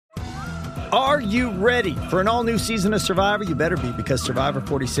Are you ready for an all-new season of Survivor? You better be, because Survivor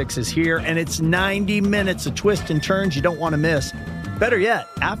 46 is here, and it's 90 minutes of twists and turns you don't want to miss. Better yet,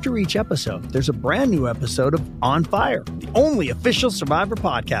 after each episode, there's a brand new episode of On Fire, the only official Survivor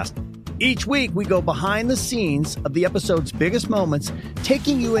podcast. Each week, we go behind the scenes of the episode's biggest moments,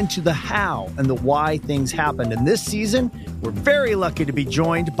 taking you into the how and the why things happened. And this season, we're very lucky to be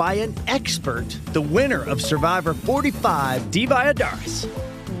joined by an expert, the winner of Survivor 45, Dee Valladares.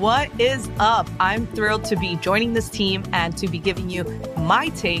 What is up? I'm thrilled to be joining this team and to be giving you my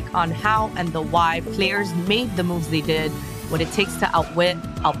take on how and the why players made the moves they did, what it takes to outwit,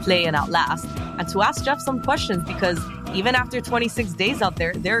 outplay, and outlast, and to ask Jeff some questions, because even after 26 days out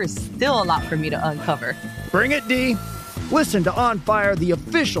there, there is still a lot for me to uncover. Bring it, Dee. Listen to On Fire, the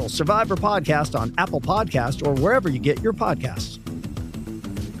official Survivor podcast on Apple Podcasts or wherever you get your podcasts.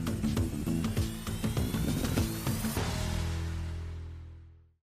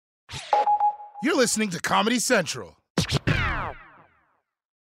 You're listening to Comedy Central.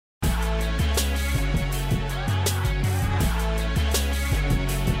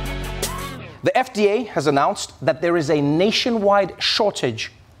 The FDA has announced that there is a nationwide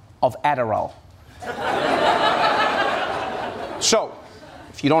shortage of Adderall. So,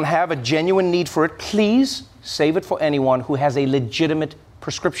 if you don't have a genuine need for it, please save it for anyone who has a legitimate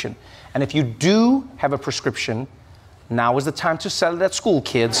prescription. And if you do have a prescription, now is the time to sell it at school,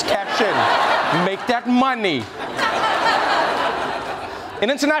 kids. Cash in. Make that money. In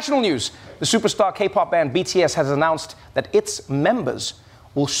international news, the superstar K-pop band BTS has announced that its members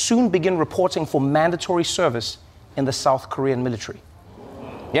will soon begin reporting for mandatory service in the South Korean military.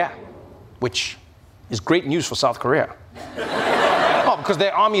 Yeah, which is great news for South Korea. Oh, because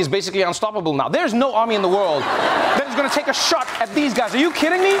their army is basically unstoppable now. There's no army in the world that is going to take a shot at these guys. Are you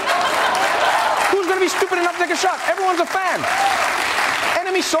kidding me? Who's going to be stupid enough to take a shot? Everyone's a fan.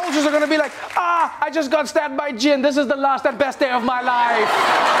 Enemy soldiers are going to be like, I just got stabbed by Jin. This is the last and best day of my life.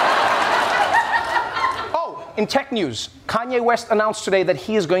 Oh, in tech news, Kanye West announced today that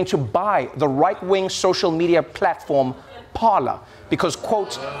he is going to buy the right-wing social media platform Parler because,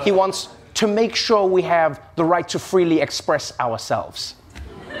 quote, he wants to make sure we have the right to freely express ourselves.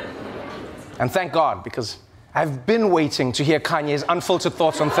 And thank God, because I've been waiting to hear Kanye's unfiltered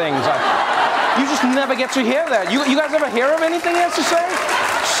thoughts on things. You just never get to hear that. You guys ever hear of anything he has to say?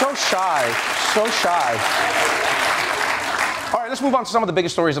 So shy, so shy. All right, let's move on to some of the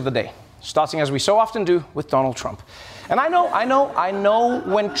biggest stories of the day, starting as we so often do with Donald Trump. And I know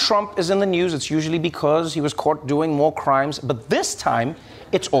when Trump is in the news, it's usually because he was caught doing more crimes, but this time,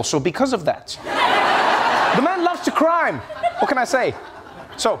 it's also because of that. The man loves to crime. What can I say?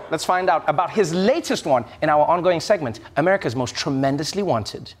 So let's find out about his latest one in our ongoing segment, America's Most Tremendously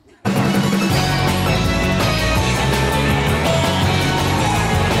Wanted.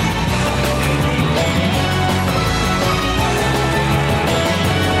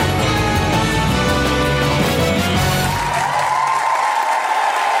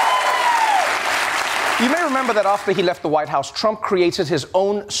 You may remember that after he left the White House, Trump created his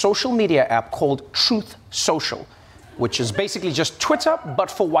own social media app called Truth Social, which is basically just Twitter,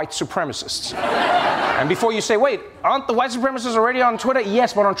 but for white supremacists. And before you say, wait, aren't the white supremacists already on Twitter?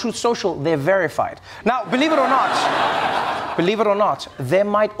 Yes, but on Truth Social, they're verified. Now, believe it or not, there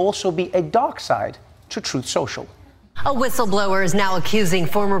might also be a dark side to Truth Social. A whistleblower is now accusing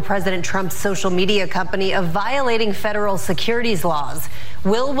former President Trump's social media company of violating federal securities laws.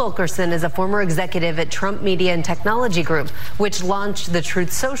 Will Wilkerson is a former executive at Trump Media and Technology Group, which launched the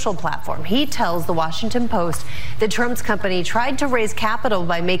Truth Social platform. He tells the Washington Post that Trump's company tried to raise capital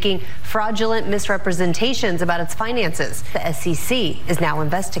by making fraudulent misrepresentations about its finances. The SEC is now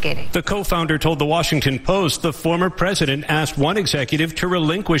investigating. The co-founder told the Washington Post the former president asked one executive to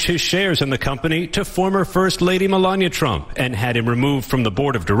relinquish his shares in the company to former First Lady Melania Trump and had him removed from the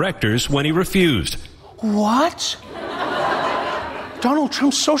board of directors when he refused. What? Donald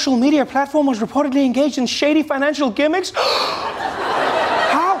Trump's social media platform was reportedly engaged in shady financial gimmicks?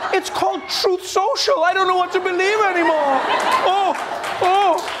 How? It's called Truth Social. I don't know what to believe anymore.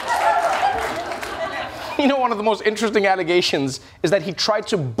 You know, one of the most interesting allegations is that he tried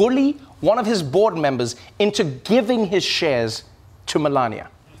to bully one of his board members into giving his shares to Melania,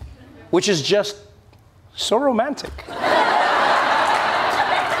 which is just so romantic.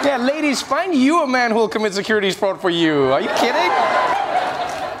 Yeah, ladies, find you a man who will commit securities fraud for you. Are you kidding?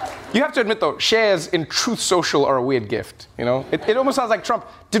 You have to admit, though, shares in Truth Social are a weird gift, you know? It almost sounds like Trump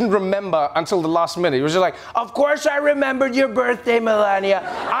didn't remember until the last minute. He was just like, of course I remembered your birthday, Melania.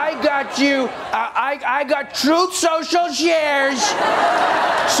 I got you. I got Truth Social shares.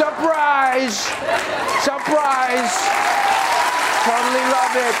 Surprise. Surprise. Totally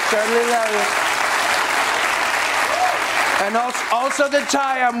love it. Totally love it. And also the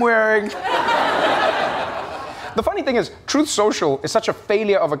tie I'm wearing. The funny thing is, Truth Social is such a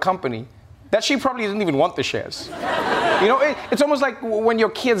failure of a company that she probably didn't even want the shares. You know, it's almost like when your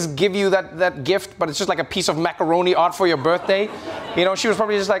kids give you that gift, but it's just like a piece of macaroni art for your birthday. You know, she was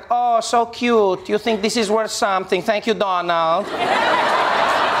probably just like, oh, so cute. You think this is worth something? Thank you, Donald.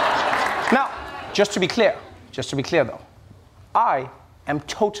 Now, just to be clear though, I am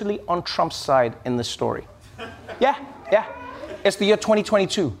totally on Trump's side in this story. Yeah. It's the year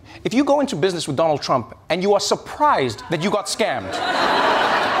 2022. If you go into business with Donald Trump and you are surprised that you got scammed,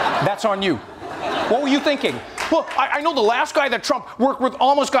 that's on you. What were you thinking? Well, I know the last guy that Trump worked with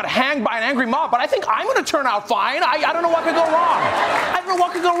almost got hanged by an angry mob, but I think I'm going to turn out fine. I don't know what could go wrong. I don't know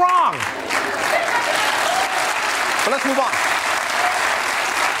what could go wrong. But let's move on.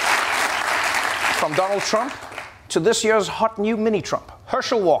 From Donald Trump to this year's hot new mini-Trump,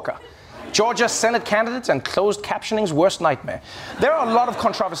 Herschel Walker. Georgia Senate candidates and closed captioning's worst nightmare. There are a lot of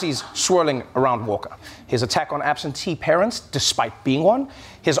controversies swirling around Walker. His attack on absentee parents, despite being one.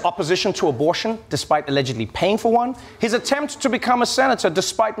 His opposition to abortion, despite allegedly paying for one. His attempt to become a senator,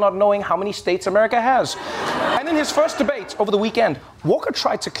 despite not knowing how many states America has. And in his first debate over the weekend, Walker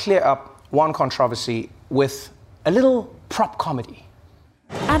tried to clear up one controversy with a little prop comedy.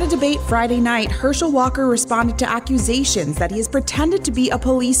 At a debate Friday night, Herschel Walker responded to accusations that he has pretended to be a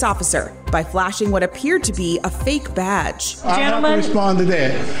police officer by flashing what appeared to be a fake badge. I have to respond to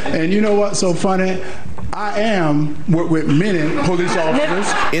that. And you know what's so funny? I am with many police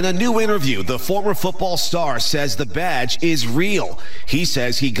officers. In a new interview, the former football star says the badge is real. He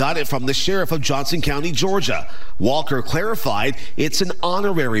says he got it from the sheriff of Johnson County, Georgia. Walker clarified it's an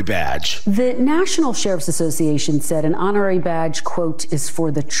honorary badge. The National Sheriff's Association said an honorary badge, quote, is for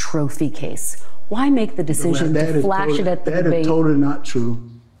the trophy case. Why make the decision to flash it at the debate? That is totally not true.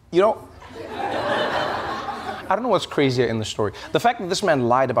 You know, I don't know what's crazier in the story. The fact that this man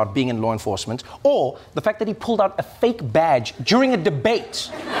lied about being in law enforcement, or the fact that he pulled out a fake badge during a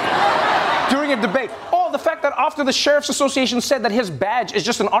debate. Or the fact that after the Sheriff's Association said that his badge is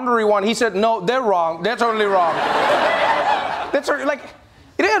just an honorary one, he said, no, they're wrong. They're totally wrong.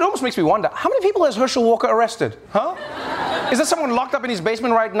 It almost makes me wonder, how many people has Herschel Walker arrested? Huh? Is there someone locked up in his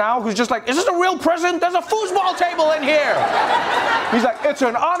basement right now who's just like, is this a real prison? There's a foosball table in here. He's like, it's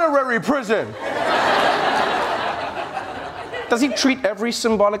an honorary prison. Does he treat every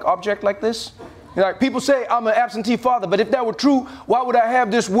symbolic object like this? Like, people say I'm an absentee father, but if that were true, why would I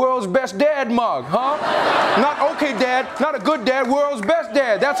have this world's best dad mug, huh? Not okay dad, not a good dad, world's best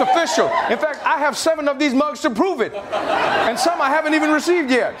dad. That's official. In fact, I have 7 of these mugs to prove it. And some I haven't even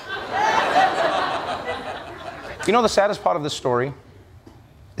received yet. You know, the saddest part of this story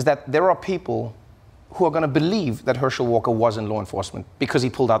is that there are people who are going to believe that Herschel Walker was in law enforcement because he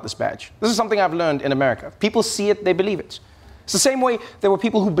pulled out this badge. This is something I've learned in America. If people see it, they believe it. It's the same way there were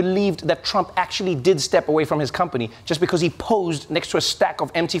people who believed that Trump actually did step away from his company just because he posed next to a stack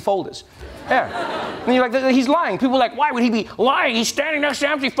of empty folders. Yeah. And you're like, he's lying. People are like, why would he be lying? He's standing next to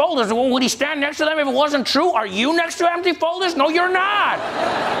empty folders. Well, would he stand next to them if it wasn't true? Are you next to empty folders? No, you're not.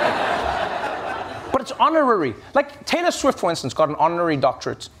 But it's honorary. Like Taylor Swift, for instance, got an honorary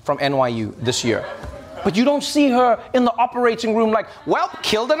doctorate from NYU this year. But you don't see her in the operating room like, well,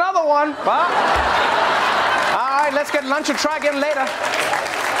 killed another one. Huh? All right, let's get lunch and try again later.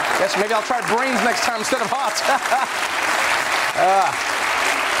 Guess maybe I'll try brains next time instead of heart.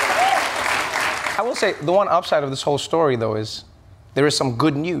 I will say the one upside of this whole story, though, is there is some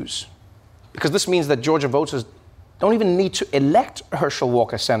good news. Because this means that Georgia voters don't even need to elect Herschel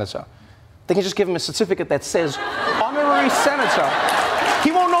Walker senator. They can just give him a certificate that says honorary senator.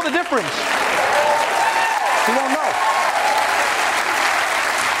 He won't know the difference. He won't know.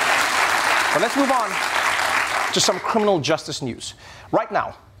 But let's move on to some criminal justice news. Right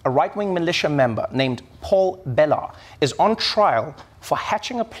now, a right-wing militia member named Paul Bellar is on trial for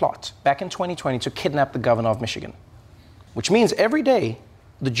hatching a plot back in 2020 to kidnap the governor of Michigan. Which means every day,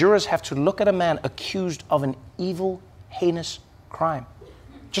 the jurors have to look at a man accused of an evil, heinous crime.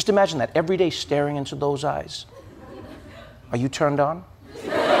 Just imagine that, every day staring into those eyes. Are you turned on?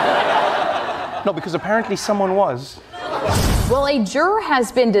 No, because apparently someone was. Well, a juror has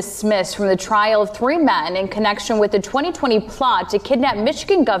been dismissed from the trial of 3 men in connection with the 2020 plot to kidnap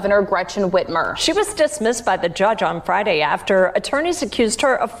Michigan Governor Gretchen Whitmer. She was dismissed by the judge on Friday after attorneys accused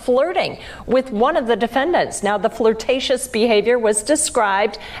her of flirting with one of the defendants. Now, the flirtatious behavior was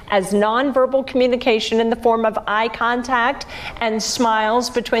described as nonverbal communication in the form of eye contact and smiles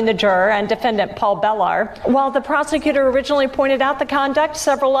between the juror and defendant Paul Bellar. While the prosecutor originally pointed out the conduct,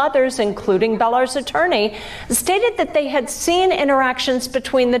 several others, including Bellar's attorney, stated that they had seen seen interactions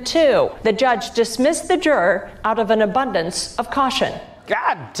between the two. The judge dismissed the juror out of an abundance of caution.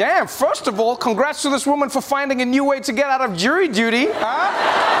 God damn, first of all, congrats to this woman for finding a new way to get out of jury duty,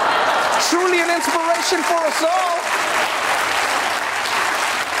 huh? Truly an inspiration for us all.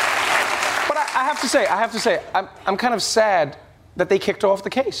 But I have to say, I'm kind of sad that they kicked off the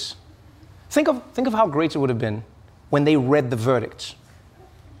case. Think of how great it would have been when they read the verdict.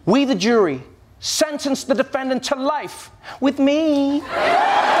 We, the jury, sentenced the defendant to life with me.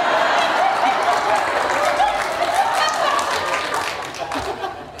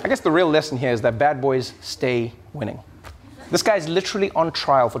 I guess the real lesson here is that bad boys stay winning. This guy's literally on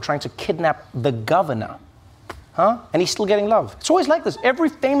trial for trying to kidnap the governor. Huh? And he's still getting love. It's always like this. Every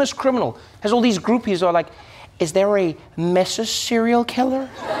famous criminal has all these groupies who are like, is there a Mrs. Serial Killer?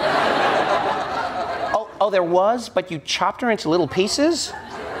 Oh, there was, but you chopped her into little pieces?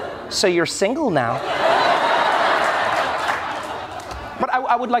 So you're single now. But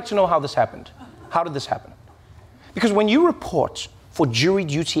I would like to know how this happened. How did this happen? Because when you report for jury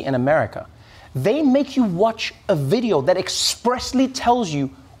duty in America, they make you watch a video that expressly tells you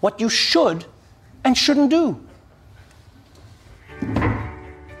what you should and shouldn't do.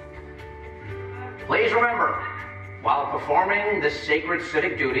 Please remember, while performing this sacred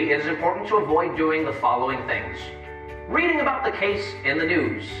civic duty, it is important to avoid doing the following things. Reading about the case in the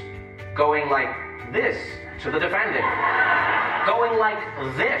news. Going like this to the defendant. Going like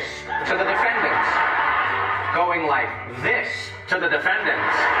this to the defendant. Going like this to the defendant.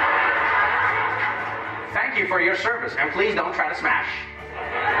 Thank you for your service, and please don't try to smash.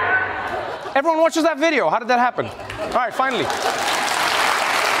 Everyone watches that video. How did that happen? All right, finally.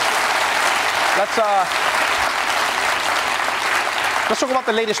 Let's talk about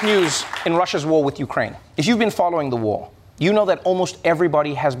the latest news in Russia's war with Ukraine. If you've been following the war, you know that almost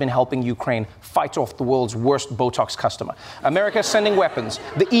everybody has been helping Ukraine fight off the world's worst Botox customer. America is sending weapons.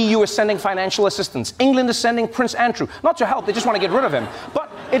 The EU is sending financial assistance. England is sending Prince Andrew. Not to help, they just want to get rid of him. But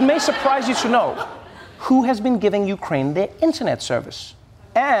it may surprise you to know who has been giving Ukraine their internet service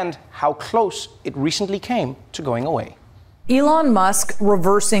and how close it recently came to going away. Elon Musk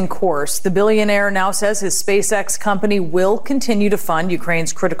reversing course. The billionaire now says his SpaceX company will continue to fund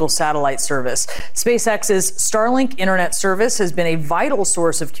Ukraine's critical satellite service. SpaceX's Starlink internet service has been a vital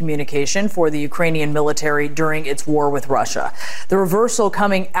source of communication for the Ukrainian military during its war with Russia. The reversal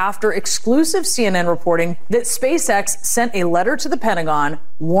coming after exclusive CNN reporting that SpaceX sent a letter to the Pentagon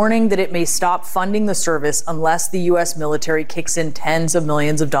warning that it may stop funding the service unless the U.S. military kicks in tens of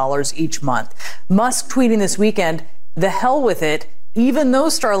millions of dollars each month. Musk tweeting this weekend, "The hell with it. Even though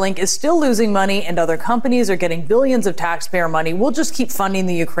Starlink is still losing money and other companies are getting billions of taxpayer money, we'll just keep funding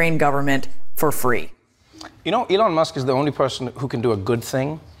the Ukraine government for free." You know, Elon Musk is the only person who can do a good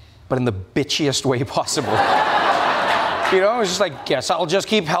thing, but in the bitchiest way possible. You know, it's just like, guess I'll just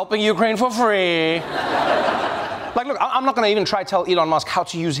keep helping Ukraine for free. Like, look, I'm not going to even try to tell Elon Musk how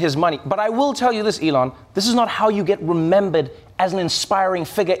to use his money, but I will tell you this, Elon, this is not how you get remembered as an inspiring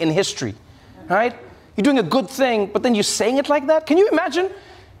figure in history, right? You're doing a good thing, but then you're saying it like that? Can you imagine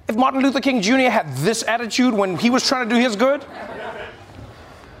if Martin Luther King Jr. had this attitude when he was trying to do his good?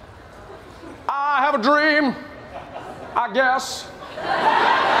 I have a dream, I guess.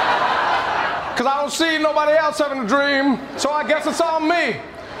 Because I don't see nobody else having a dream, so I guess it's on me.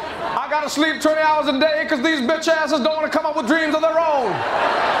 I gotta sleep 20 hours a day because these bitch asses don't want to come up with dreams of their own.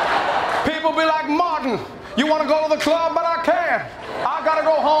 People be like, Martin, you want to go to the club, but I can't. I gotta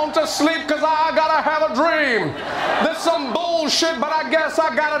go home to sleep because I gotta have a dream. This is some bullshit, but I guess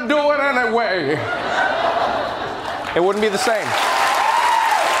I gotta do it anyway. It wouldn't be the same.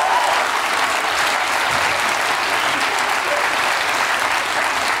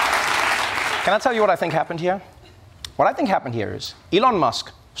 Can I tell you what I think happened here? What I think happened here is Elon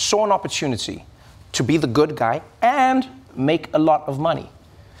Musk saw an opportunity to be the good guy and make a lot of money.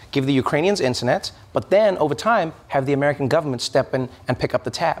 Give the Ukrainians internet, but then over time have the American government step in and pick up the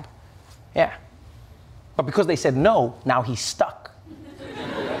tab. Yeah. But because they said no, now he's stuck.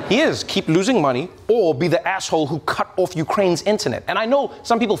 He is keep losing money or be the asshole who cut off Ukraine's internet. And I know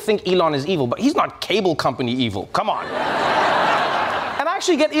some people think Elon is evil, but he's not cable company evil. Come on. And I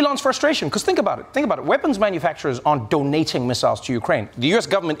actually get Elon's frustration, because think about it. Weapons manufacturers aren't donating missiles to Ukraine. The US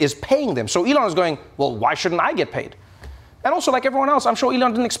government is paying them. So Elon is going, well, why shouldn't I get paid? And also, like everyone else, I'm sure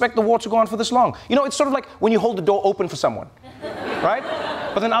Elon didn't expect the war to go on for this long. You know, it's sort of like when you hold the door open for someone, right?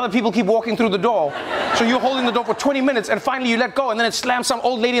 But then other people keep walking through the door. So you're holding the door for 20 minutes, and finally you let go, and then it slams some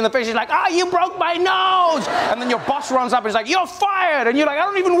old lady in the face. She's like, you broke my nose! And then your boss runs up and he's like, you're fired! And you're like, I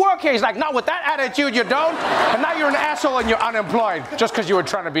don't even work here. He's like, not with that attitude, you don't. And now you're an asshole and you're unemployed, just because you were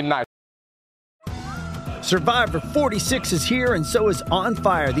trying to be nice. Survivor 46 is here, and so is On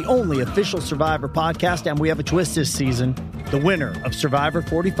Fire, the only official Survivor podcast, and we have a twist this season. The winner of Survivor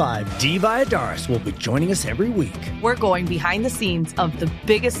 45, Dee Valladares, will be joining us every week. We're going behind the scenes of the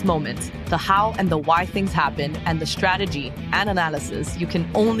biggest moments, the how and the why things happen, and the strategy and analysis you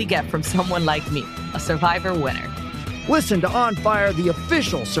can only get from someone like me, a Survivor winner. Listen to On Fire, the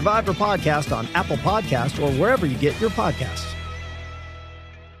official Survivor podcast on Apple Podcasts or wherever you get your podcasts.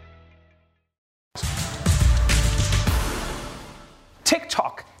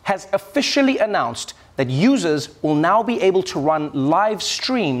 TikTok has officially announced that users will now be able to run live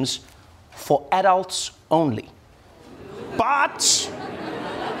streams for adults only. But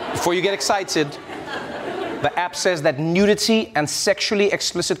before you get excited, the app says that nudity and sexually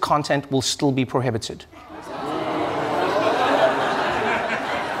explicit content will still be prohibited.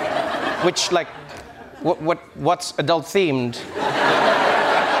 Which, like, what's adult themed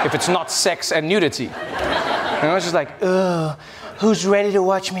if it's not sex and nudity? And I was just like, ugh. Who's ready to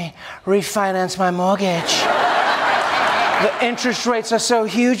watch me refinance my mortgage? The interest rates are so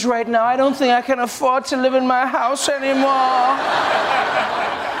huge right now, I don't think I can afford to live in my house anymore.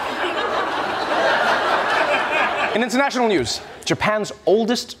 In international news, Japan's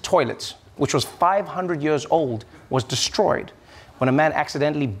oldest toilet, which was 500 years old, was destroyed when a man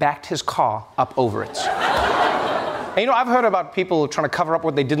accidentally backed his car up over it. And you know, I've heard about people trying to cover up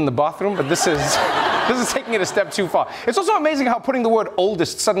what they did in the bathroom, but this is taking it a step too far. It's also amazing how putting the word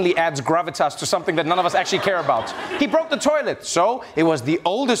oldest suddenly adds gravitas to something that none of us actually care about. He broke the toilet, so it was the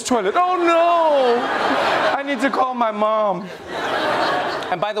oldest toilet. Oh no! I need to call my mom.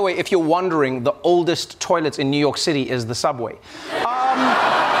 And by the way, if you're wondering, the oldest toilet in New York City is the subway.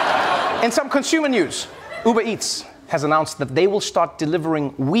 In some consumer news, Uber Eats has announced that they will start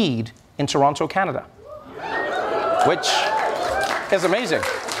delivering weed in Toronto, Canada. Which is amazing.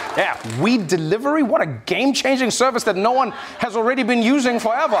 Yeah, weed delivery? What a game-changing service that no one has already been using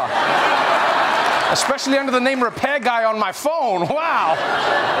forever. Especially under the name Repair Guy on my phone. Wow.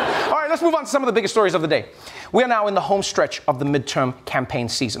 All right, let's move on to some of the biggest stories of the day. We are now in the home stretch of the midterm campaign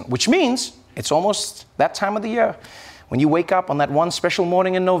season, which means it's almost that time of the year when you wake up on that one special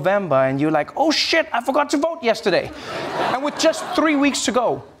morning in November and you're like, oh shit, I forgot to vote yesterday. And with just 3 weeks to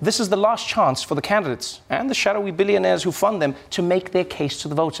go, this is the last chance for the candidates and the shadowy billionaires who fund them to make their case to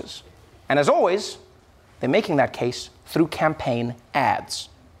the voters. And as always, they're making that case through campaign ads.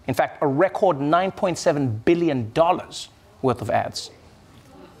 In fact, a record $9.7 billion worth of ads.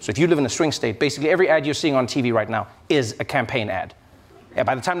 So if you live in a swing state, basically every ad you're seeing on TV right now is a campaign ad. Yeah,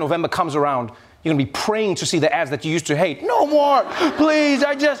 by the time November comes around, you're going to be praying to see the ads that you used to hate. No more, please.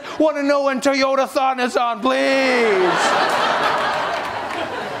 I just want to know when Toyota-thon is on, please.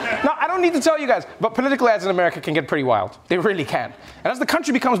 Now, I don't need to tell you guys, but political ads in America can get pretty wild. They really can. And as the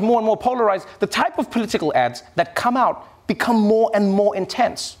country becomes more and more polarized, the type of political ads that come out become more and more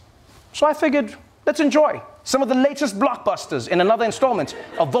intense. So I figured, let's enjoy some of the latest blockbusters in another installment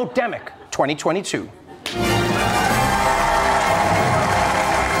of Vote-demic 2022.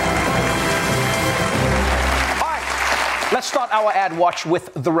 Let's start our ad watch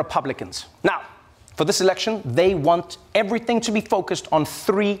with the Republicans. Now, for this election, they want everything to be focused on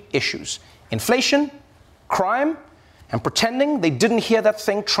 3 issues: inflation, crime, and pretending they didn't hear that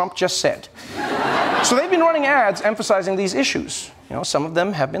thing Trump just said. So they've been running ads emphasizing these issues. You know, some of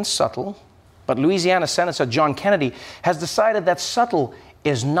them have been subtle, but Louisiana Senator John Kennedy has decided that subtle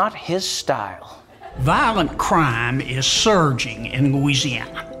is not his style. Violent crime is surging in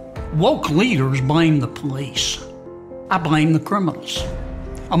Louisiana. Woke leaders blame the police. I blame the criminals.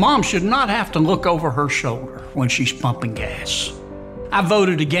 A mom should not have to look over her shoulder when she's pumping gas. I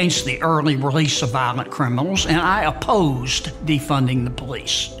voted against the early release of violent criminals, and I opposed defunding the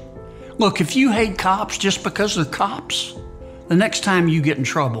police. Look, if you hate cops just because they're cops, the next time you get in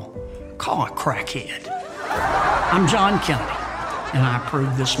trouble, call a crackhead. I'm John Kennedy, and I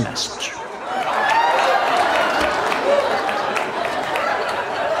approve this message.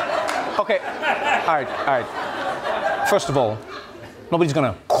 Okay, all right. First of all, nobody's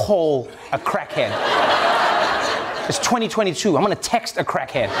gonna call a crackhead. It's 2022. I'm gonna text a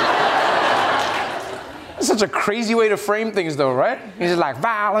crackhead. That's such a crazy way to frame things, though, right? He's just like,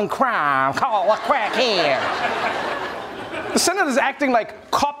 violent crime, call a crackhead. The senator's acting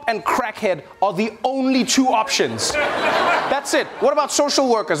like cop and crackhead are the only 2 options. That's it. What about social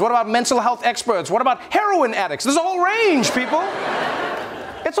workers? What about mental health experts? What about heroin addicts? There's a whole range, people.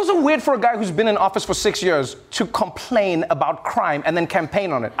 It's also weird for a guy who's been in office for 6 years to complain about crime and then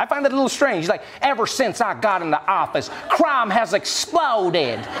campaign on it. I find that a little strange. He's like, ever since I got into office, crime has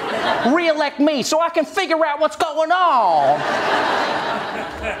exploded. Re-elect me so I can figure out what's going on.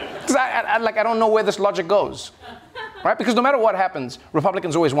 Because I don't know where this logic goes, right? Because no matter what happens,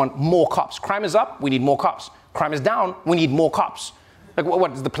 Republicans always want more cops. Crime is up, we need more cops. Crime is down, we need more cops. Like,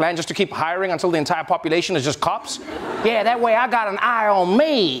 what is the plan, just to keep hiring until the entire population is just cops? Yeah, that way I got an eye on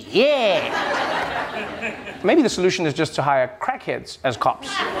me, yeah. Maybe the solution is just to hire crackheads as cops.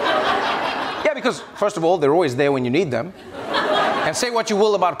 Yeah, because, first of all, they're always there when you need them. And say what you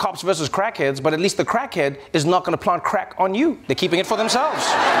will about cops versus crackheads, but at least the crackhead is not going to plant crack on you. They're keeping it for themselves.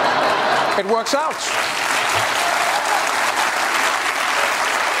 It works out.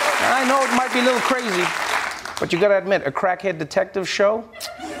 And I know it might be a little crazy, but you got to admit, a crackhead detective show?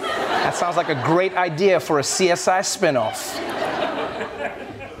 That sounds like a great idea for a CSI spinoff.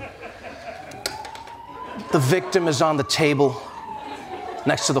 The victim is on the table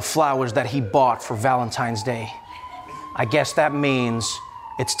next to the flowers that he bought for Valentine's Day. I guess that means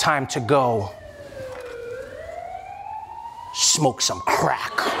it's time to go smoke some crack.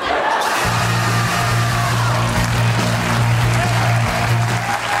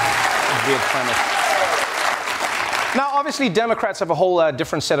 Weird premise. Now, obviously, Democrats have a whole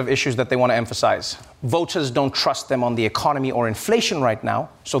different set of issues that they want to emphasize. Voters don't trust them on the economy or inflation right now,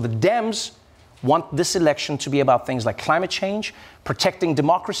 so the Dems want this election to be about things like climate change, protecting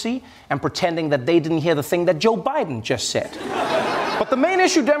democracy, and pretending that they didn't hear the thing that Joe Biden just said. But the main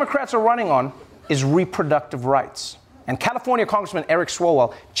issue Democrats are running on is reproductive rights. And California Congressman Eric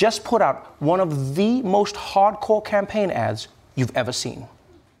Swalwell just put out one of the most hardcore campaign ads you've ever seen.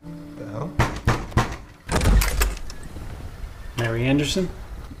 Bell? Mary Anderson?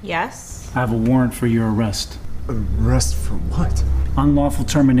 Yes? I have a warrant for your arrest. Arrest for what? Unlawful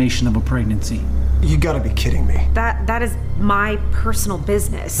termination of a pregnancy. You gotta be kidding me. That is my personal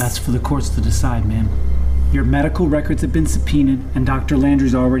business. That's for the courts to decide, ma'am. Your medical records have been subpoenaed, and Dr.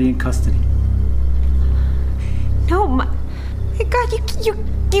 Landry's already in custody. No, my God, you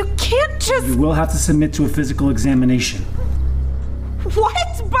can't just... You will have to submit to a physical examination. What?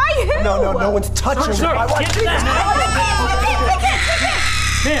 By who? No one's touching Sir, me. get that!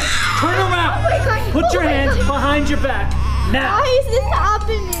 Ma'am, turn around. Oh my God. Put your hands behind your back. Now. Why is this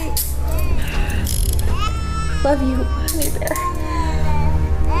happening? Love you, honey bear.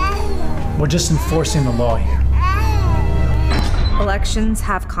 We're just enforcing the law here. Elections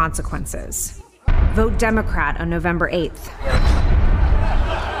have consequences. Vote Democrat on November 8th.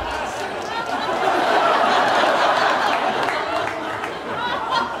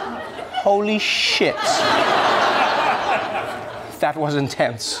 Holy shit. That was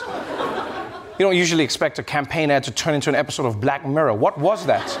intense. You don't usually expect a campaign ad to turn into an episode of Black Mirror. What was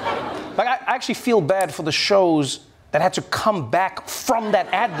that? Like, I actually feel bad for the shows that had to come back from that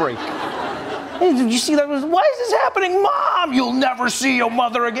ad break. Hey, did you see that? Why is this happening? Mom, you'll never see your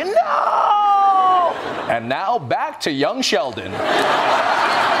mother again. No! And now back to young Sheldon.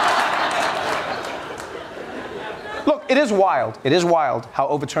 Look, it is wild. It is wild how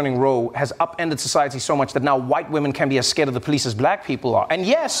overturning Roe has upended society so much that now white women can be as scared of the police as black people are. And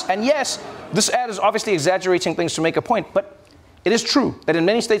yes, this ad is obviously exaggerating things to make a point, but it is true that in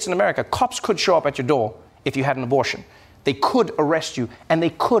many states in America, cops could show up at your door if you had an abortion. They could arrest you, and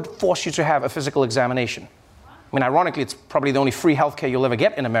they could force you to have a physical examination. I mean, ironically, it's probably the only free healthcare you'll ever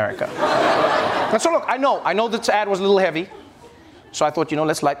get in America. And so look, I know this ad was a little heavy, so I thought,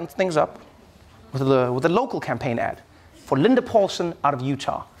 let's lighten things up with a local campaign ad for Linda Paulson out of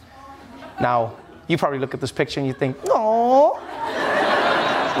Utah. Now, you probably look at this picture and you think, no,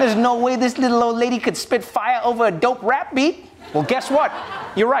 there's no way this little old lady could spit fire over a dope rap beat. Well, guess what?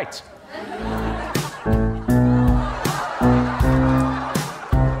 You're right.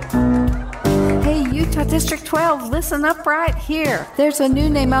 Utah District 12, listen up right here. There's a new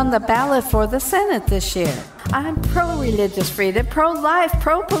name on the ballot for the Senate this year. I'm pro-religious freedom, pro-life,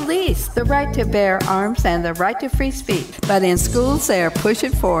 pro-police, the right to bear arms and the right to free speech. But in schools, they are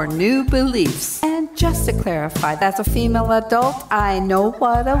pushing for new beliefs. And just to clarify, as a female adult, I know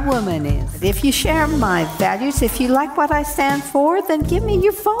what a woman is. If you share my values, if you like what I stand for, then give me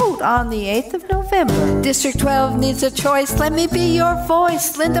your vote on the 8th of November. District 12 needs a choice. Let me be your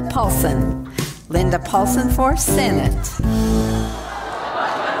voice, Linda Paulson. Linda Paulson for Senate.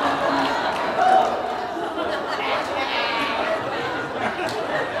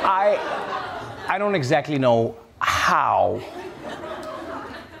 I don't exactly know how,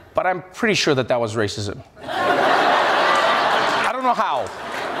 but I'm pretty sure that was racism. I don't know how.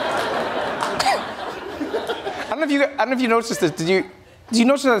 I don't know if you noticed this. Did you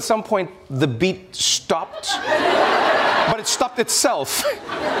notice that at some point the beat stopped? But it stopped itself.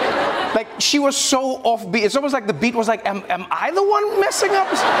 Like, she was so offbeat. It's almost like the beat was like, am I the one messing up?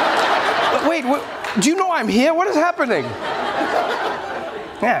 Wait, do you know I'm here? What is happening?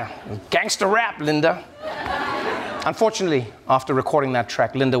 Yeah, gangster rap, Linda. Unfortunately, after recording that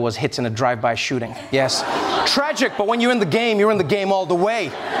track, Linda was hit in a drive-by shooting. Yes, tragic, but when you're in the game all the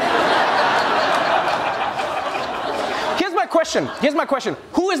way. Here's my question.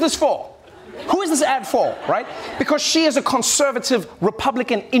 Who is this for? Who is this ad for, right? Because she is a conservative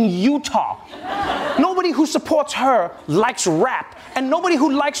Republican in Utah. Nobody who supports her likes rap. And nobody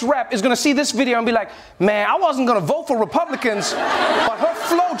who likes rap is gonna see this video and be like, man, I wasn't gonna vote for Republicans, but her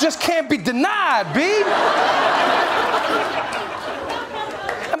flow just can't be denied, B.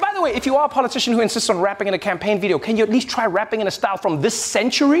 And by the way, if you are a politician who insists on rapping in a campaign video, can you at least try rapping in a style from this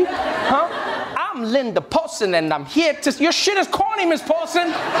century? Huh? I'm Linda Paulson and I'm here to... Your shit is corny, Miss Paulson.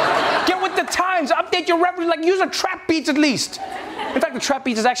 Get with the times. Update your rap. Like, use a trap beat at least. In fact, the trap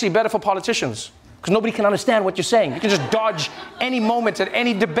beat is actually better for politicians because nobody can understand what you're saying. You can just dodge any moment at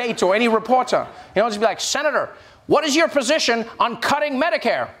any debate or any reporter. You know, just be like, Senator, what is your position on cutting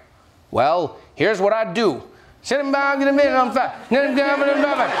Medicare? Well, here's what I do. And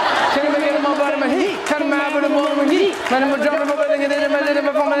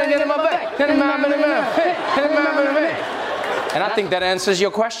I think that answers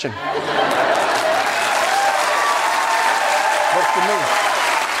your question. Works for me.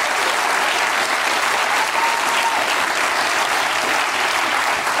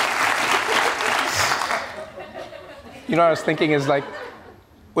 You know what I was thinking is like,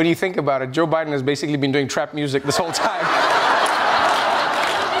 when you think about it, Joe Biden has basically been doing trap music this whole time.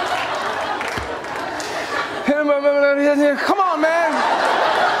 Come on, man.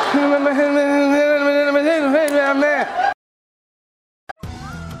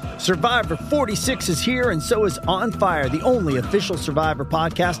 Survivor 46 is here, and so is On Fire, the only official Survivor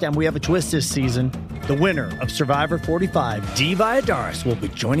podcast, and we have a twist this season. The winner of Survivor 45, Dee Valladares, will be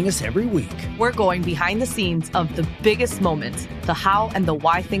joining us every week. We're going behind the scenes of the biggest moments, the how and the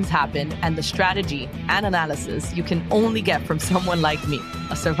why things happen, and the strategy and analysis you can only get from someone like me,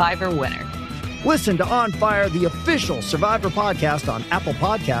 a Survivor winner. Listen to On Fire, the official Survivor podcast on Apple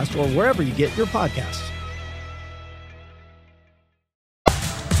Podcasts or wherever you get your podcasts.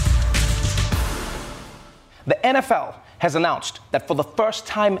 The NFL has announced that for the first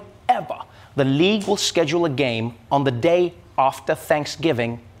time ever, the league will schedule a game on the day after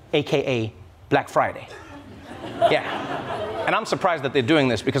Thanksgiving, aka Black Friday. Yeah. And I'm surprised that they're doing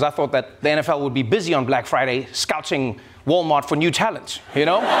this because I thought that the NFL would be busy on Black Friday scouting Walmart for new talent, you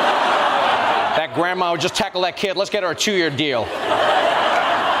know? That grandma would just tackle that kid, let's get her a 2-year deal.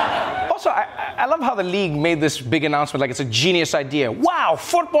 Also, I love how the league made this big announcement like it's a genius idea. Wow,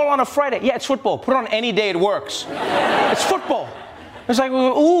 football on a Friday. Yeah, it's football. Put it on any day, it works. It's football. It's like,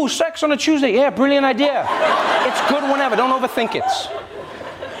 ooh, sex on a Tuesday. Yeah, brilliant idea. It's good whenever. Don't overthink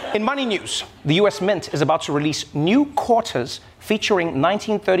it. In money news, the U.S. Mint is about to release new quarters featuring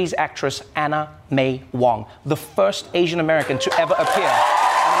 1930s actress Anna May Wong, the first Asian American to ever appear on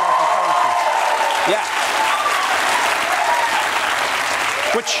American currency. Yeah.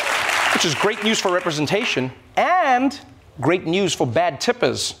 Which is great news for representation and great news for bad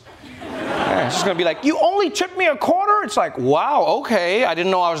tippers. Yeah, it's just gonna be like, you only tipped me a quarter? It's like, wow, okay, I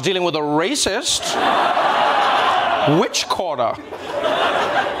didn't know I was dealing with a racist. Which quarter?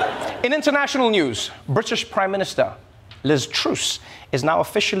 In international news, British Prime Minister Liz Truss is now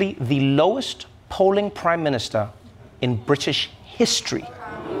officially the lowest polling Prime Minister in British history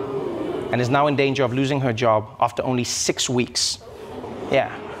and is now in danger of losing her job after only 6 weeks.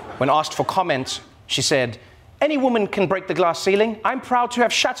 Yeah. When asked for comment, she said, any woman can break the glass ceiling. I'm proud to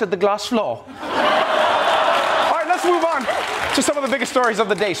have shattered the glass floor. All right, let's move on to some of the biggest stories of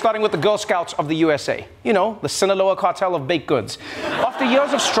the day, starting with the Girl Scouts of the USA. You know, the Sinaloa cartel of baked goods. After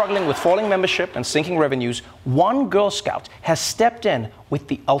years of struggling with falling membership and sinking revenues, one Girl Scout has stepped in with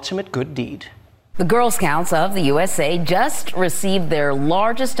the ultimate good deed. The Girl Scouts of the USA just received their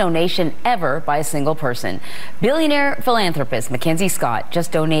largest donation ever by a single person. Billionaire philanthropist Mackenzie Scott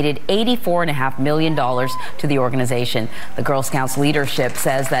just donated $84.5 million to the organization. The Girl Scouts leadership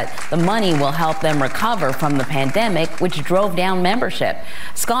says that the money will help them recover from the pandemic, which drove down membership.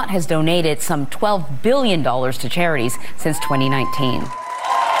 Scott has donated some $12 billion to charities since 2019.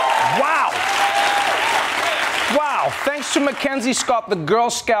 Wow, thanks to Mackenzie Scott, the Girl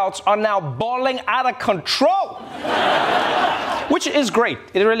Scouts are now balling out of control. Which is great.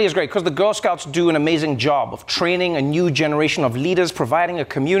 It really is great because the Girl Scouts do an amazing job of training a new generation of leaders, providing a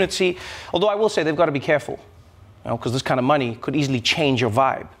community. Although I will say they've got to be careful, because this kind of money could easily change your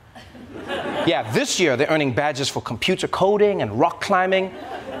vibe. Yeah, this year they're earning badges for computer coding and rock climbing.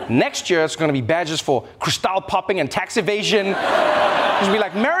 Next year, it's going to be badges for crystal popping and tax evasion. It's going to be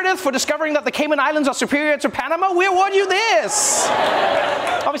like, Meredith, for discovering that the Cayman Islands are superior to Panama, we award you this.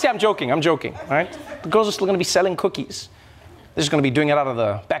 Obviously, I'm joking, all right? The girls are still going to be selling cookies. They're just going to be doing it out of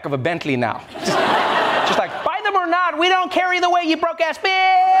the back of a Bentley now. Just like, buy them or not, we don't care either way, you broke-ass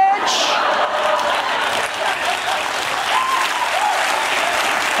bitch!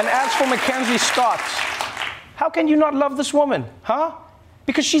 And as for Mackenzie Scott, how can you not love this woman, huh?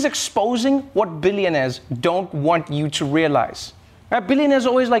 Because she's exposing what billionaires don't want you to realize. Billionaires are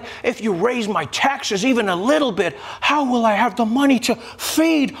always like, if you raise my taxes even a little bit, how will I have the money to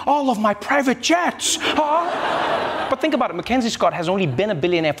feed all of my private jets? Huh? But think about it, Mackenzie Scott has only been a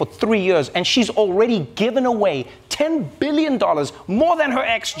billionaire for 3 years, and she's already given away $10 billion, more than her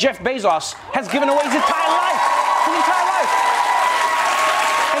ex, Jeff Bezos, has given away his entire life. His entire life.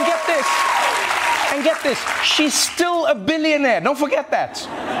 And get this, she's still a billionaire. Don't forget that.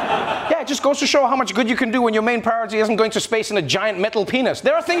 Yeah, it just goes to show how much good you can do when your main priority isn't going to space in a giant metal penis.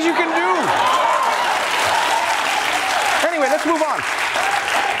 There are things you can do. Anyway, let's move on.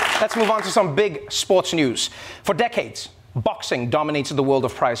 Let's move on to some big sports news. For decades, boxing dominated the world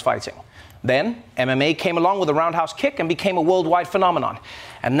of prize fighting. Then, MMA came along with a roundhouse kick and became a worldwide phenomenon.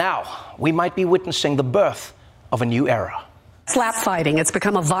 And now, we might be witnessing the birth of a new era. Slap fighting. It's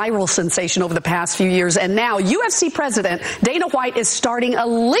become a viral sensation over the past few years, and now UFC president Dana White is starting a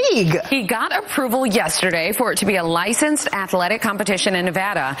league. He got approval yesterday for it to be a licensed athletic competition in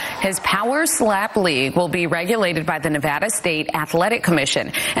Nevada. His Power Slap League will be regulated by the Nevada State Athletic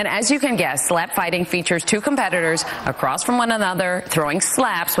Commission. And as you can guess, slap fighting features two competitors across from one another, throwing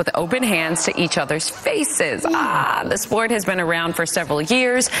slaps with open hands to each other's faces. The sport has been around for several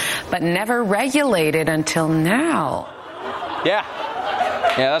years, but never regulated until now. Yeah,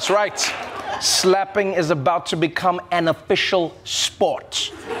 that's right. Slapping is about to become an official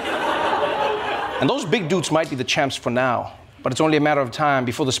sport. And those big dudes might be the champs for now, but it's only a matter of time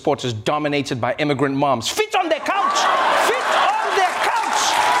before the sport is dominated by immigrant moms. Feet on their couch! Feet on their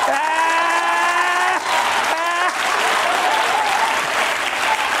couch!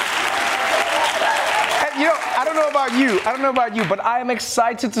 And you know, I don't know about you, but I am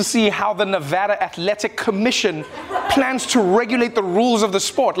excited to see how the Nevada Athletic Commission plans to regulate the rules of the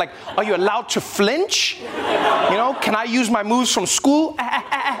sport. Like, are you allowed to flinch? You know, can I use my moves from school?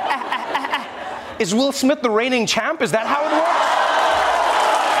 Is Will Smith the reigning champ? Is that how it works?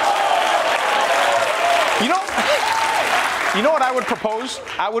 You know what I would propose?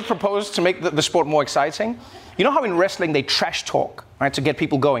 I would propose to make the sport more exciting. You know how in wrestling they trash talk, right, to get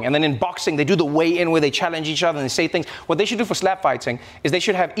people going? And then in boxing they do the weigh-in where they challenge each other and they say things. What they should do for slap fighting is they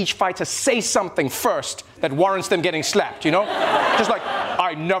should have each fighter say something first that warrants them getting slapped, you know? Just like,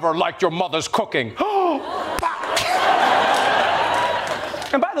 I never liked your mother's cooking.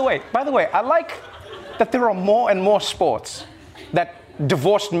 And by the way, I like that there are more and more sports that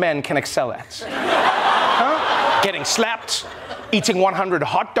divorced men can excel at. Huh? Getting slapped, eating 100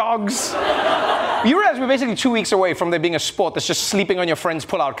 hot dogs. You realize we're basically 2 weeks away from there being a sport that's just sleeping on your friend's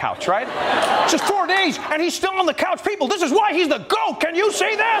pull-out couch, right? It's just 4 days, and he's still on the couch. People, this is why he's the GOAT. Can you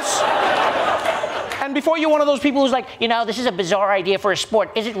see this? And before you're one of those people who's like, you know, this is a bizarre idea for a sport.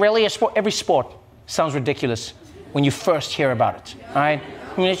 Is it really a sport? Every sport sounds ridiculous when you first hear about it, all right?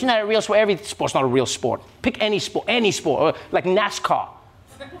 I mean, it's not a real sport. Every sport's not a real sport. Pick any sport, like NASCAR.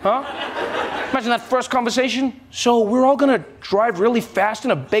 Huh? Imagine that first conversation. So we're all gonna drive really fast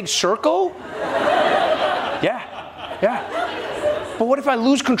in a big circle? Yeah. But what if I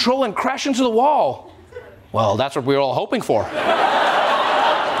lose control and crash into the wall? Well, that's what we're all hoping for. All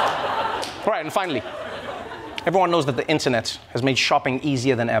right, and finally, everyone knows that the internet has made shopping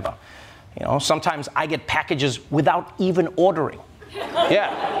easier than ever. You know, sometimes I get packages without even ordering.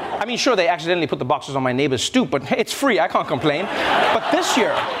 Yeah. I mean, sure, they accidentally put the boxes on my neighbor's stoop, but hey, it's free, I can't complain. But this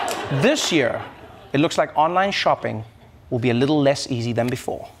year, it looks like online shopping will be a little less easy than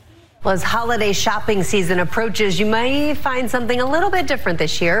before. Well, as holiday shopping season approaches, you may find something a little bit different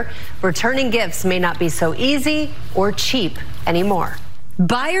this year. Returning gifts may not be so easy or cheap anymore.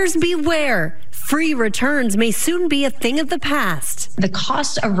 Buyers beware. Free returns may soon be a thing of the past. The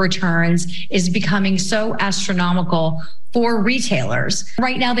cost of returns is becoming so astronomical for retailers.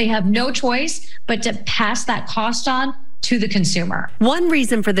 Right now, they have no choice but to pass that cost on to the consumer. One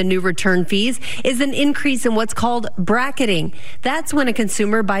reason for the new return fees is an increase in what's called bracketing. That's when a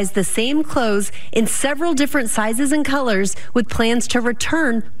consumer buys the same clothes in several different sizes and colors with plans to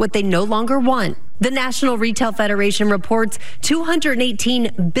return what they no longer want. The National Retail Federation reports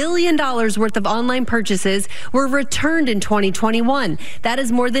 $218 billion worth of online purchases were returned in 2021. That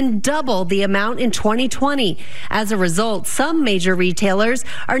is more than double the amount in 2020. As a result, some major retailers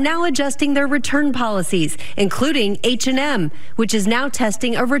are now adjusting their return policies, including H&M, which is now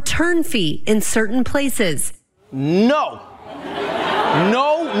testing a return fee in certain places. No.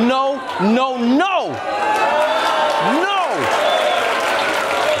 No, no, no, no. No.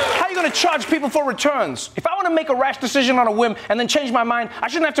 How are you going to charge people for returns? If I want to make a rash decision on a whim and then change my mind, I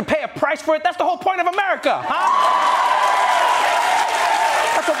shouldn't have to pay a price for it. That's the whole point of America, huh?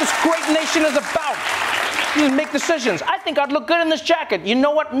 That's what this great nation is about. You just make decisions. I think I'd look good in this jacket. You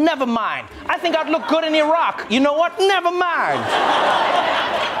know what? Never mind. I think I'd look good in Iraq. You know what? Never mind.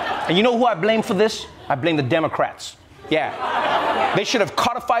 And you know who I blame for this? I blame the Democrats. Yeah. They should have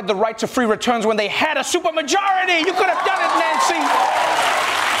codified the right to free returns when they had a supermajority. You could have done it, Nancy.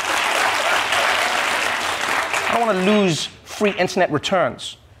 I don't want to lose free internet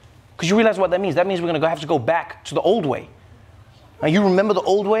returns. Because you realize what that means. That means we're going to have to go back to the old way. Now, you remember the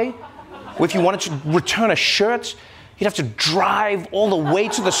old way? Where if you wanted to return a shirt, you'd have to drive all the way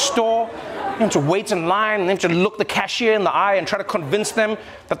to the store. You have to wait in line and then to look the cashier in the eye and try to convince them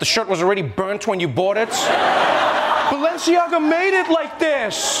that the shirt was already burnt when you bought it. Balenciaga made it like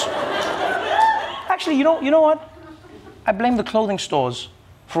this. Actually, you know what? I blame the clothing stores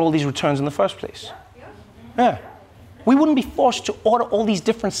for all these returns in the first place. Yeah. We wouldn't be forced to order all these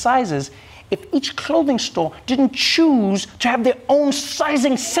different sizes if each clothing store didn't choose to have their own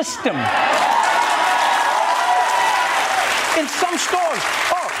sizing system. In some stores,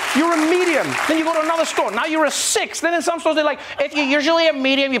 you're a medium, then you go to another store, now you're a 6. Then in some stores they're like, if you're usually a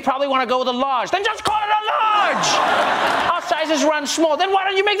medium, you probably want to go with a large. Then just call it a large! Our sizes run small, then why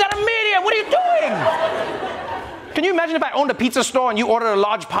don't you make that a medium? What are you doing? Can you imagine if I owned a pizza store and you ordered a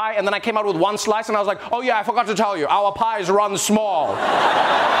large pie and then I came out with one slice and I was like, oh yeah, I forgot to tell you, our pies run small.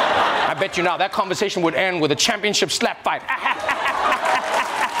 I bet you now that conversation would end with a championship slap fight.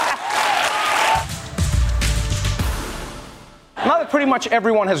 Now that pretty much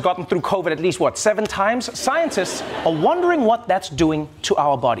everyone has gotten through COVID at least, 7 times, scientists are wondering what that's doing to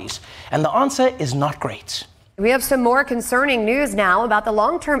our bodies. And the answer is not great. We have some more concerning news now about the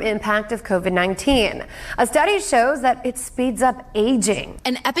long-term impact of COVID-19. A study shows that it speeds up aging.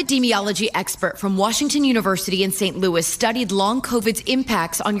 An epidemiology expert from Washington University in St. Louis studied long COVID's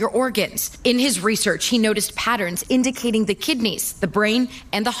impacts on your organs. In his research, he noticed patterns indicating the kidneys, the brain,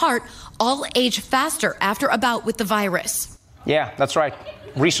 and the heart all age faster after a bout with the virus. Yeah, that's right.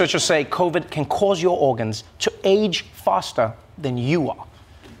 Researchers say COVID can cause your organs to age faster than you are.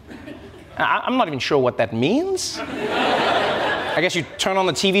 I'm not even sure what that means. I guess you turn on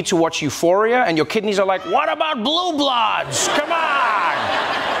the TV to watch Euphoria and your kidneys are like, what about Blue Bloods? Come on!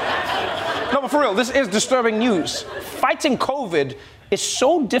 No, but for real, this is disturbing news. Fighting COVID is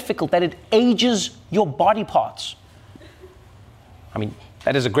so difficult that it ages your body parts. I mean,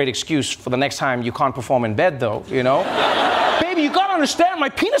 that is a great excuse for the next time you can't perform in bed, though, you know? Baby, you gotta understand, my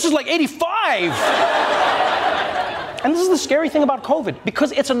penis is like 85. And this is the scary thing about COVID.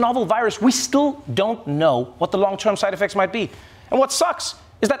 Because it's a novel virus, we still don't know what the long-term side effects might be. And what sucks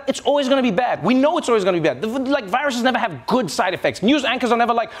is that it's always going to be bad. We know it's always going to be bad. Like, viruses never have good side effects. News anchors are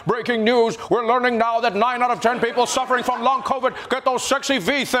never like, breaking news, we're learning now that 9 out of 10 people suffering from long COVID get those sexy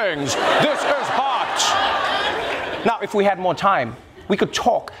V things. This is hot. Now, if we had more time, we could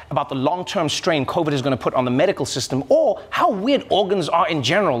talk about the long-term strain COVID is going to put on the medical system, or how weird organs are in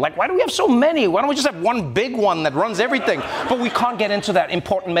general. Like, why do we have so many? Why don't we just have one big one that runs everything? But we can't get into that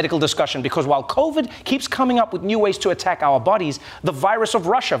important medical discussion because while COVID keeps coming up with new ways to attack our bodies, the virus of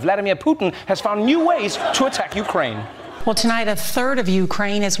Russia, Vladimir Putin, has found new ways to attack Ukraine. Well, tonight, a third of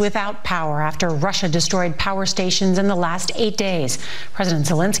Ukraine is without power after Russia destroyed power stations in the last 8 days. President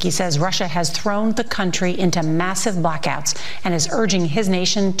Zelensky says Russia has thrown the country into massive blackouts and is urging his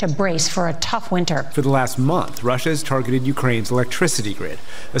nation to brace for a tough winter. For the last month, Russia has targeted Ukraine's electricity grid,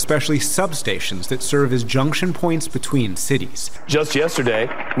 especially substations that serve as junction points between cities. Just yesterday,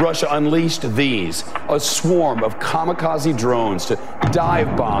 Russia unleashed these, a swarm of kamikaze drones to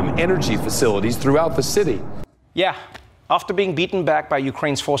dive bomb energy facilities throughout the city. Yeah. After being beaten back by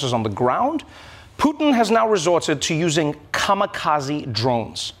Ukraine's forces on the ground, Putin has now resorted to using kamikaze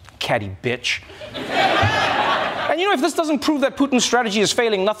drones. Catty bitch. And you know, if this doesn't prove that Putin's strategy is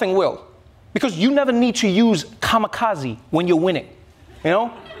failing, nothing will. Because you never need to use kamikaze when you're winning. You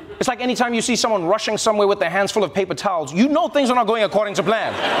know? It's like anytime you see someone rushing somewhere with their hands full of paper towels, you know things are not going according to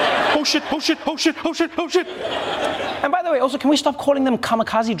plan. Oh shit, oh shit, oh shit, oh shit, oh shit. And by the way, also, can we stop calling them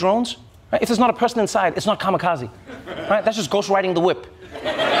kamikaze drones? Right? If there's not a person inside, it's not kamikaze. Right? That's just ghost riding the whip.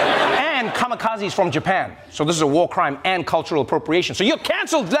 And and kamikazes from Japan. So this is a war crime and cultural appropriation. So you're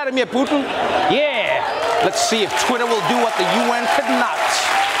canceled, Vladimir Putin. Yeah. Let's see if Twitter will do what the UN could not.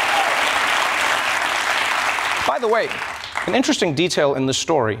 By the way, an interesting detail in this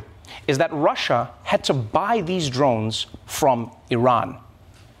story is that Russia had to buy these drones from Iran,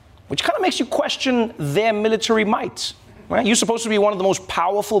 which kind of makes you question their military might. Right? You're supposed to be one of the most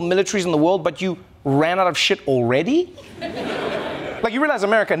powerful militaries in the world, but you ran out of shit already? Like, you realize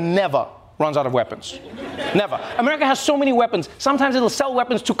America never runs out of weapons. Never. America has so many weapons. Sometimes it'll sell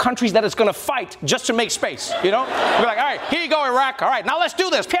weapons to countries that it's going to fight just to make space, you know? We'll be like, all right, here you go, Iraq. All right, now let's do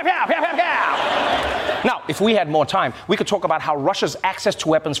this. Pew, pew, pew, pew, pew. Now, if we had more time, we could talk about how Russia's access to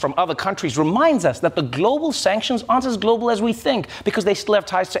weapons from other countries reminds us that the global sanctions aren't as global as we think because they still have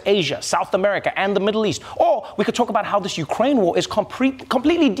ties to Asia, South America, and the Middle East. Or we could talk about how this Ukraine war is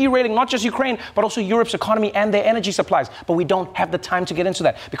completely derailing not just Ukraine, but also Europe's economy and their energy supplies. But we don't have the time to get into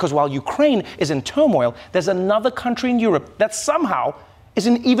that because while Ukraine is in turmoil, there's another country in Europe that somehow is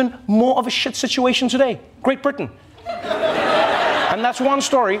in even more of a shit situation today, Great Britain. And that's one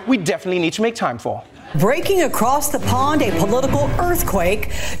story we definitely need to make time for. Breaking across the pond, a political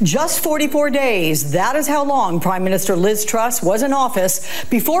earthquake. Just 44 days. That is how long Prime Minister Liz Truss was in office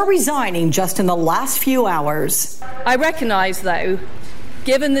before resigning just in the last few hours. I recognise, though,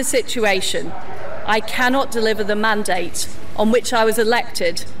 given the situation, I cannot deliver the mandate on which I was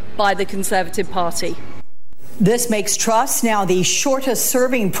elected by the Conservative Party. This makes Truss now the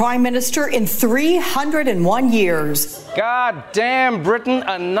shortest-serving prime minister in 301 years. God damn, Britain,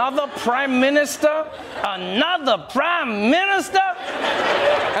 another prime minister? Another prime minister?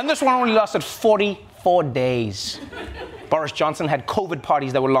 And this one only lasted 44 days. Boris Johnson had COVID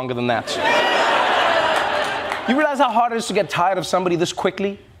parties that were longer than that. You realize how hard it is to get tired of somebody this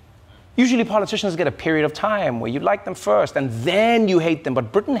quickly? Usually politicians get a period of time where you like them first and then you hate them.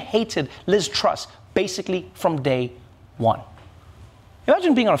 But Britain hated Liz Truss basically from day one.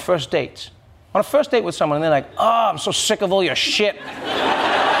 Imagine being on a first date. On a first date with someone and they're like, oh, I'm so sick of all your shit.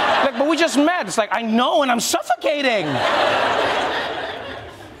 Like, but we just met. It's like, I know, and I'm suffocating.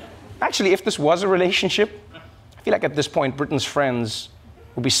 Actually, if this was a relationship, I feel like at this point, Britain's friends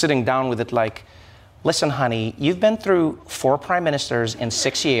will be sitting down with it like, listen, honey, you've been through 4 prime ministers in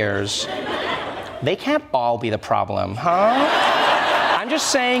 6 years. They can't all be the problem, huh? I'm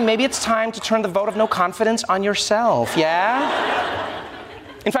just saying maybe it's time to turn the vote of no confidence on yourself, yeah?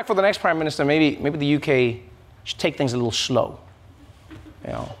 In fact, for the next prime minister, maybe the UK should take things a little slow.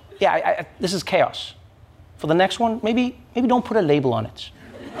 You know, yeah, this is chaos. For the next one, maybe don't put a label on it.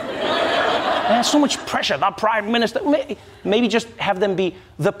 There's so much pressure, the prime minister. Maybe just have them be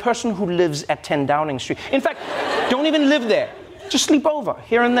the person who lives at 10 Downing Street. In fact, don't even live there. Just sleep over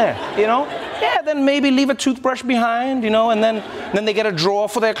here and there, you know? Yeah, then maybe leave a toothbrush behind, you know, and then they get a drawer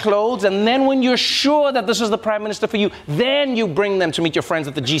for their clothes. And then when you're sure that this is the prime minister for you, then you bring them to meet your friends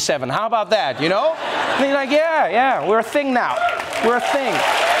at the G7. How about that, you know? And you're like, yeah, we're a thing now. We're a thing.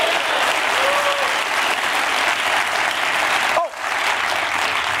 Oh,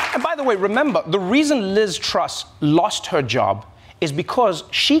 and by the way, remember, the reason Liz Truss lost her job is because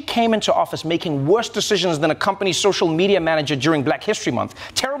she came into office making worse decisions than a company's social media manager during Black History Month.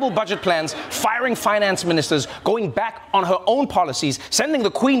 Terrible budget plans, firing finance ministers, going back on her own policies, sending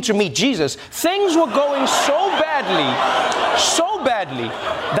the Queen to meet Jesus. Things were going so badly,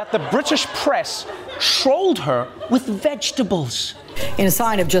 that the British press trolled her with vegetables. In a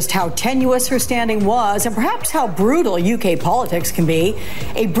sign of just how tenuous her standing was and perhaps how brutal UK politics can be,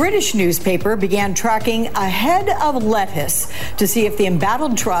 a British newspaper began tracking a head of lettuce to see if the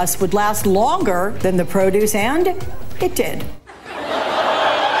embattled Truss would last longer than the produce, and it did.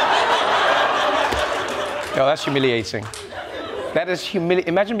 Yo, that's humiliating. That is humiliating.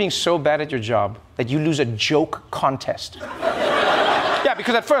 Imagine being so bad at your job that you lose a joke contest. Yeah,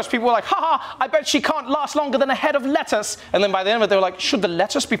 because at first people were like, haha, I bet she can't last longer than a head of lettuce. And then by the end of it, they were like, should the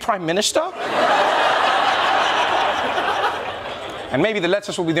lettuce be prime minister? And maybe the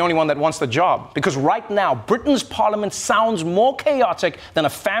lettuce will be the only one that wants the job. Because right now, Britain's parliament sounds more chaotic than a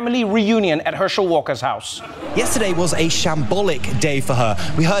family reunion at Herschel Walker's house. Yesterday was a shambolic day for her.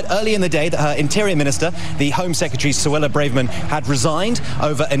 We heard early in the day that her Interior Minister, the Home Secretary Suella Braverman, had resigned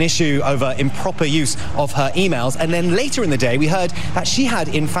over an issue over improper use of her emails. And then later in the day, we heard that she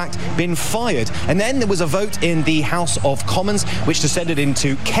had, in fact, been fired. And then there was a vote in the House of Commons, which descended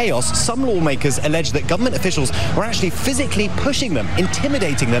into chaos. Some lawmakers alleged that government officials were actually physically pushing them,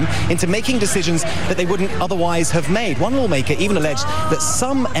 intimidating them into making decisions that they wouldn't otherwise have made. One lawmaker even alleged that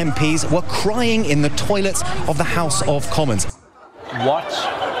some MPs were crying in the toilets of the House of Commons. What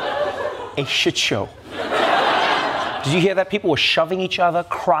a shit show. Did you hear that? People were shoving each other,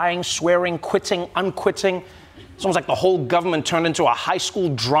 crying, swearing, quitting, unquitting. It's almost like the whole government turned into a high school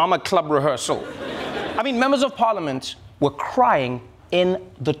drama club rehearsal. I mean, members of parliament were crying in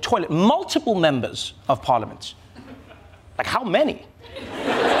the toilet. Multiple members of parliament. Like, how many?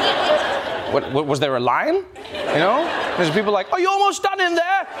 What, was there a line? You know? There's people like, are you almost done in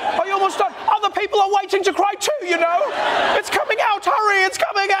there? Are you almost done? Other people are waiting to cry too, you know? It's coming out, hurry, it's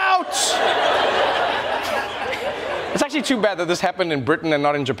coming out! It's actually too bad that this happened in Britain and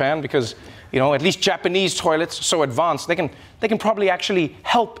not in Japan because, you know, at least Japanese toilets are so advanced, they can probably actually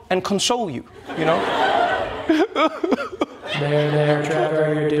help and console you, you know? There,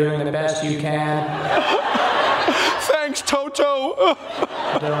 Trevor, you're doing the best you can. Thanks, Toto.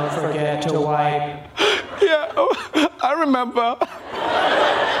 Don't forget to wipe. Yeah, I remember.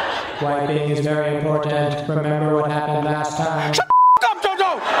 Wiping is very important. Remember what happened last time. Shut up,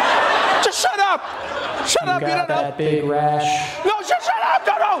 Toto! Just shut up! Shut up, you got that big rash. No, shut up,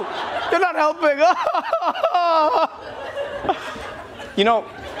 Toto! You're not helping. You know...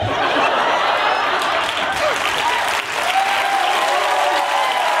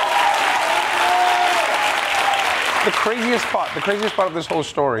 The craziest part of this whole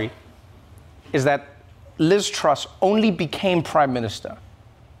story is that Liz Truss only became prime minister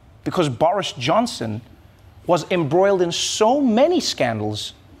because Boris Johnson was embroiled in so many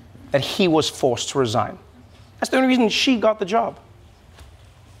scandals that he was forced to resign. That's the only reason she got the job.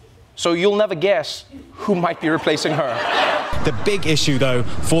 So you'll never guess who might be replacing her. The big issue, though,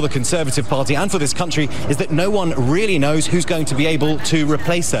 for the Conservative Party and for this country is that no one really knows who's going to be able to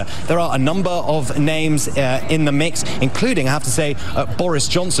replace her. There are a number of names in the mix, including, I have to say, Boris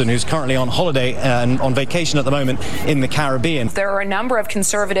Johnson, who's currently on holiday and on vacation at the moment in the Caribbean. There are a number of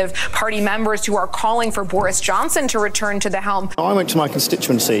Conservative Party members who are calling for Boris Johnson to return to the helm. I went to my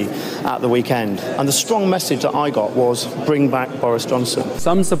constituency at the weekend, and the strong message that I got was bring back Boris Johnson.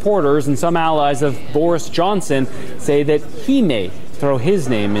 Some supporters and some allies of Boris Johnson say that he may throw his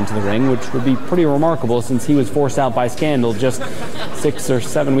name into the ring, which would be pretty remarkable since he was forced out by scandal just 6 or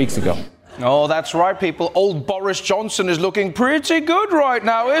 7 weeks ago. Oh, that's right, people. Old Boris Johnson is looking pretty good right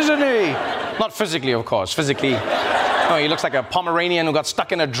now, isn't he? Not physically, of course. Physically, no, he looks like a Pomeranian who got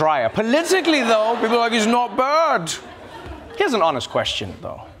stuck in a dryer. Politically, though, people are like, he's not bad. Here's an honest question,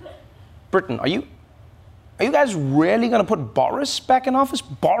 though. Britain, are you guys really going to put Boris back in office?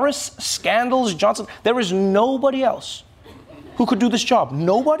 Boris, scandals, Johnson? There is nobody else who could do this job.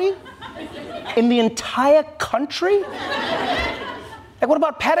 Nobody? In the entire country? Like, what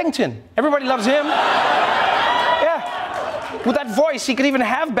about Paddington? Everybody loves him. Yeah. With that voice, he could even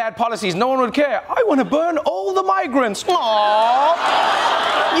have bad policies. No one would care. I want to burn all the migrants.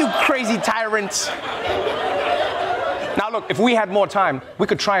 Aww. You crazy tyrant. Now, look, if we had more time, we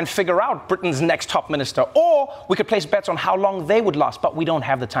could try and figure out Britain's next top minister, or we could place bets on how long they would last, but we don't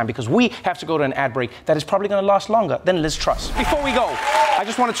have the time because we have to go to an ad break that is probably going to last longer than Liz Truss. Before we go, I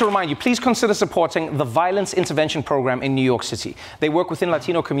just wanted to remind you, please consider supporting the Violence Intervention Program in New York City. They work within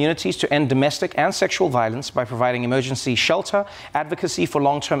Latino communities to end domestic and sexual violence by providing emergency shelter, advocacy for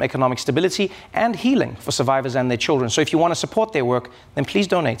long-term economic stability, and healing for survivors and their children. So if you want to support their work, then please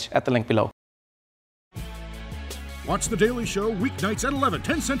donate at the link below. Watch The Daily Show weeknights at 11,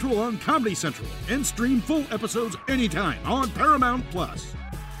 10 Central on Comedy Central. And stream full episodes anytime on Paramount+.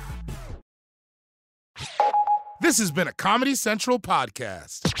 This has been a Comedy Central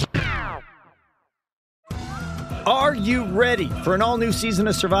podcast. Are you ready for an all-new season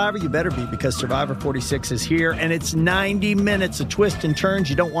of Survivor? You better be, because Survivor 46 is here, and it's 90 minutes of twists and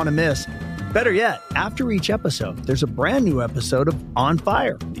turns you don't want to miss. Better yet, after each episode, there's a brand new episode of On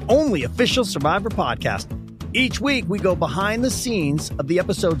Fire, the only official Survivor podcast. Each week, we go behind the scenes of the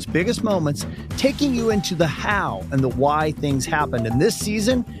episode's biggest moments, taking you into the how and the why things happened. And this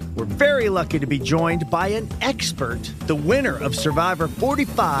season, we're very lucky to be joined by an expert, the winner of Survivor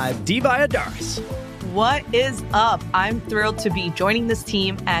 45, Diva Adaris. What is up? I'm thrilled to be joining this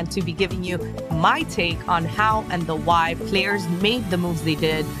team and to be giving you my take on how and the why players made the moves they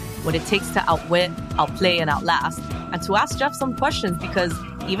did, what it takes to outwit, outplay, and outlast, and to ask Jeff some questions, because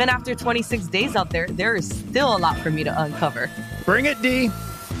even after 26 days out there is still a lot for me to uncover. Bring it, D.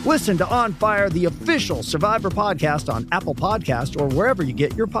 Listen to On Fire, the official Survivor podcast on Apple Podcasts or wherever you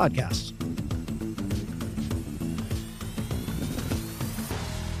get your podcasts.